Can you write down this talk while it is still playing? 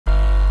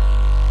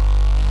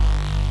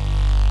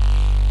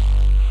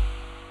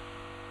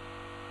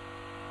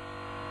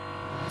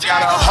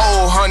Got a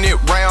whole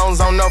 100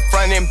 rounds on the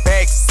front and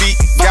back seat.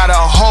 Got a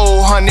whole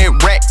 100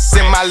 racks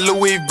in my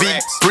Louis V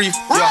brief.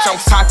 I'm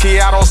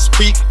talking, I don't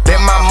speak. Let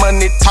my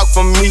money talk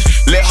for me.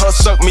 Let her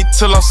suck me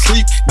till I'm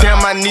sleep. Damn,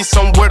 I need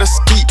somewhere to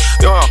ski.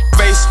 Her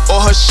face or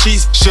her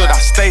sheets. Should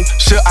I stay?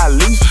 Should I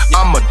leave?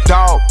 I'm a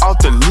dog off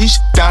the leash.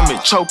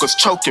 Diamond chokers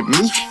choking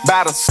me.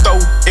 By the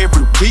stove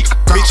every week.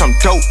 Bitch, I'm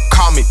dope.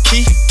 Call me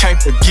Key. Can't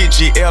forget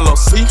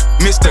GLOC.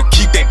 Mr.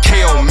 Keep that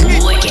K on me.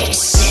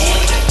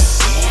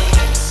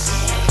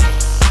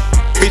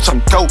 Bitch,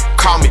 I'm dope,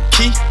 call me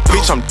Key.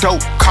 Bitch, I'm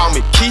dope, call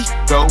me Key.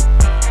 Dope,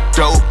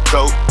 dope,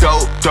 dope,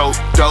 dope, dope,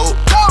 dope.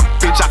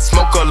 Bitch, I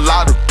smoke a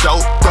lot of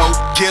dope, dope.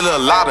 Kill a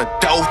lot of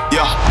dope,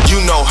 yeah.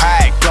 You know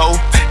how it go.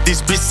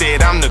 This bitch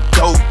said I'm the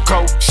GOAT.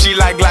 She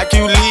like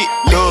you lit,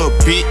 little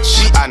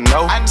bitch. I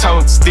know.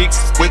 Tone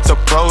sticks with the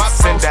bros.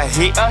 Send a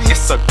hit,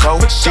 it's a go.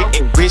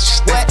 Getting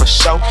rich, that's for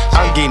sure.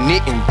 I'm getting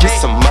it and get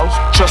some more.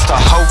 Trust a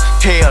hoe,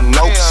 hell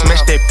no.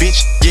 Smash that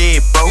bitch, yeah,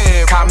 bro.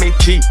 Call me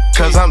Key,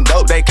 cause I'm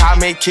dope. They call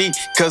me Key,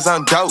 cause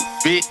I'm dope,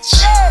 bitch.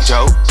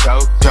 Dope,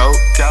 dope, dope,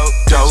 dope,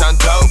 dope. I'm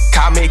dope.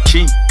 Call me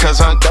Key,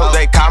 cause I'm dope.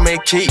 They call me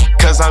Key,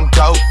 cause I'm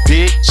dope,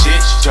 bitch.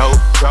 Dope,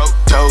 dope,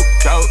 dope,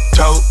 dope,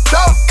 dope,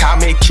 dope. Call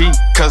me Key,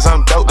 cause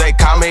I'm dope. They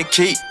call me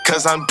Key,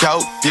 cause I'm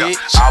dope, bitch.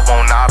 I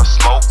want all the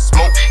smoke,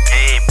 smoke.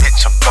 Yeah,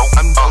 bitch, I'm dope.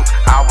 I'm dope.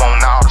 I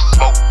want all the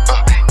smoke.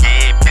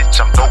 Yeah, bitch,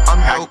 I'm dope.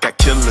 I got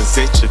killers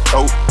at your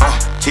throat.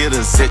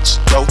 Hitters at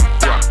your throat.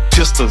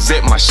 Pistols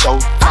at my show.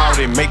 How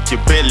they make your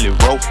belly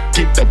roll.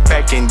 Get that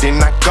back and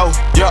then I go.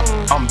 Yeah,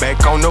 I'm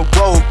back on the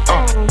road.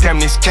 Damn,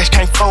 this cash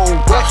can't fold.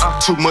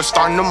 Too much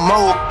starting to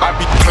mold. I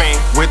be playing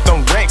with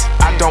them racks.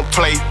 I don't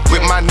play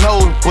with my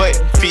nose, but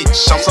bitch,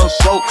 I'm so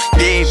dope.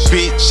 Yeah,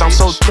 bitch, I'm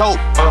so dope.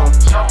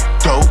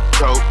 Dope,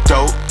 dope,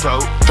 dope,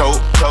 dope,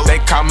 dope, dope. They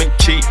call me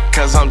Key,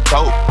 cause I'm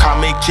dope. Call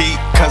me Key,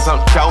 cause I'm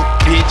dope,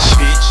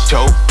 bitch.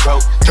 Dope,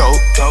 dope,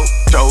 dope, dope,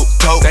 dope,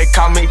 dope. They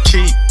call me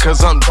Key,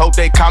 cause I'm dope.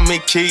 They call me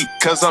Key,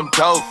 cause I'm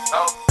dope.